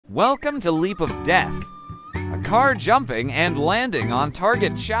Welcome to Leap of Death, a car jumping and landing on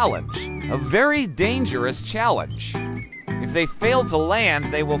target challenge, a very dangerous challenge. If they fail to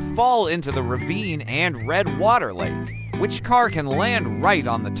land, they will fall into the ravine and red water lake. Which car can land right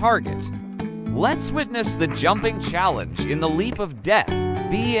on the target? Let's witness the jumping challenge in the Leap of Death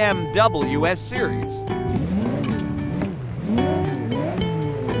BMW series.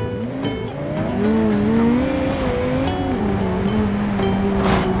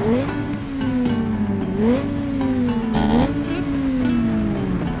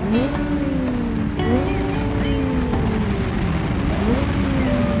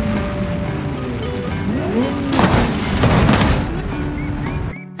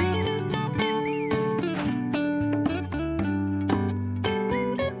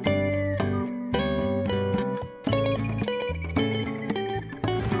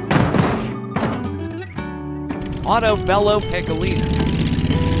 Auto Bello Pecolina.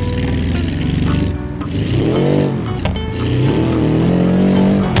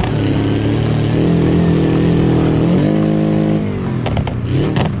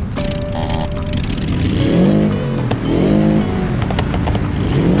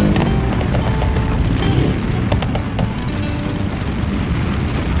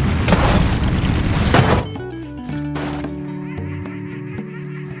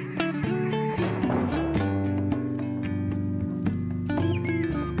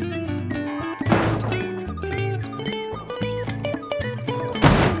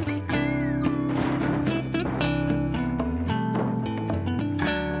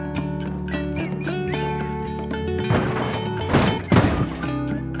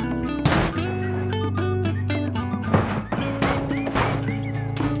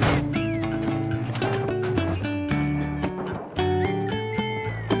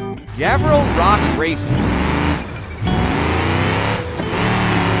 Gavril Rock Racing.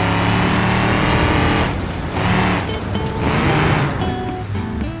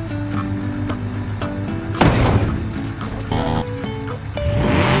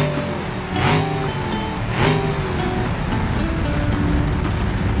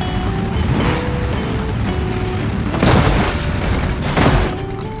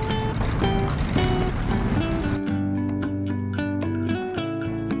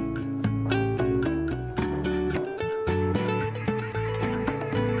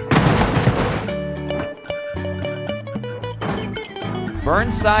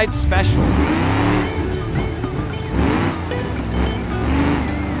 Burnside Special.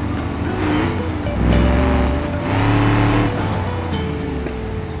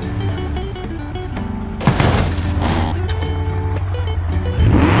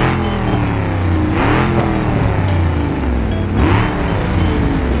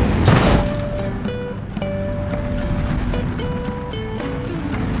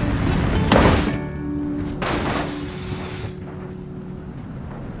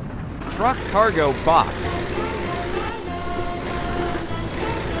 Truck Cargo Box.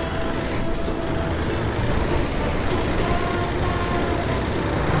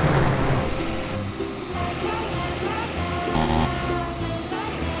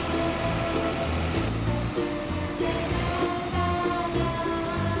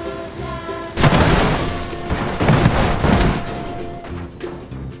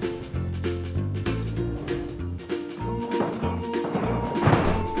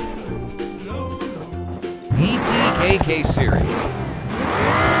 ETKK series.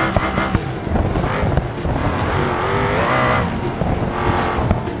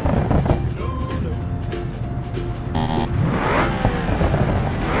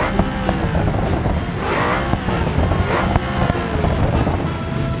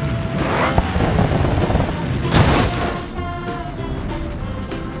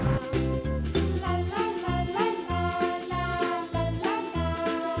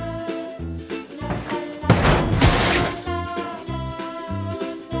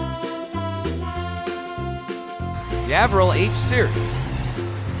 Gavril H series.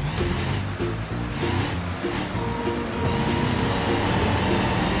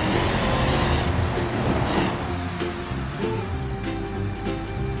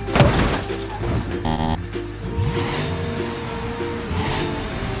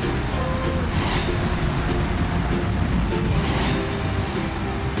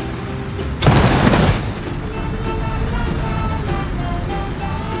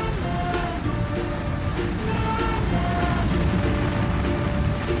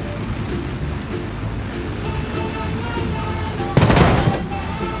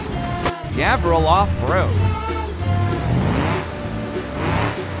 Gavril Off-Road.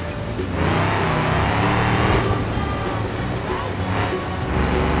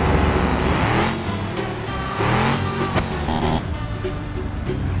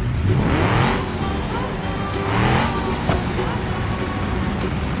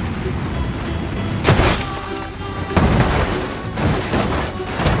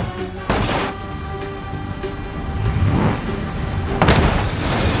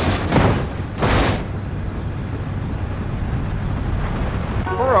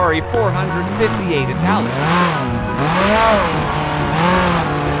 158 Italian.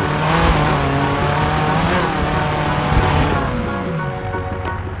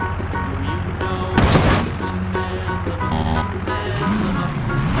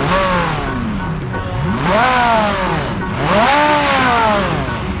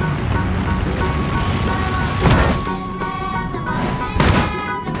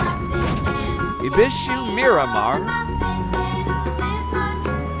 Ibishu Miramar.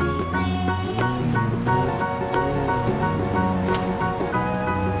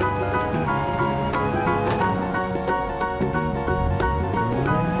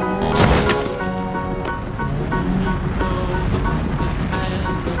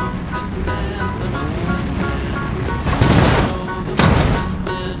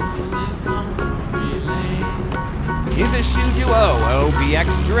 Ibishu Duo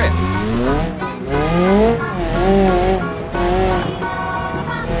BeamNG.drive.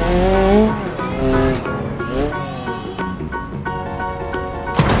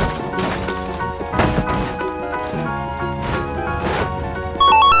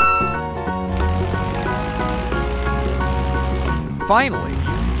 Finally,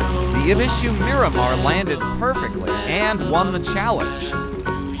 the Ibishu Miramar landed perfectly and won the challenge.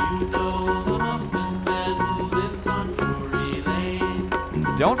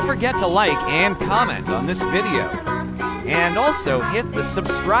 Don't forget to like and comment on this video. And also hit the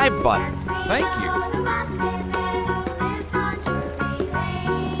subscribe button. Thank you.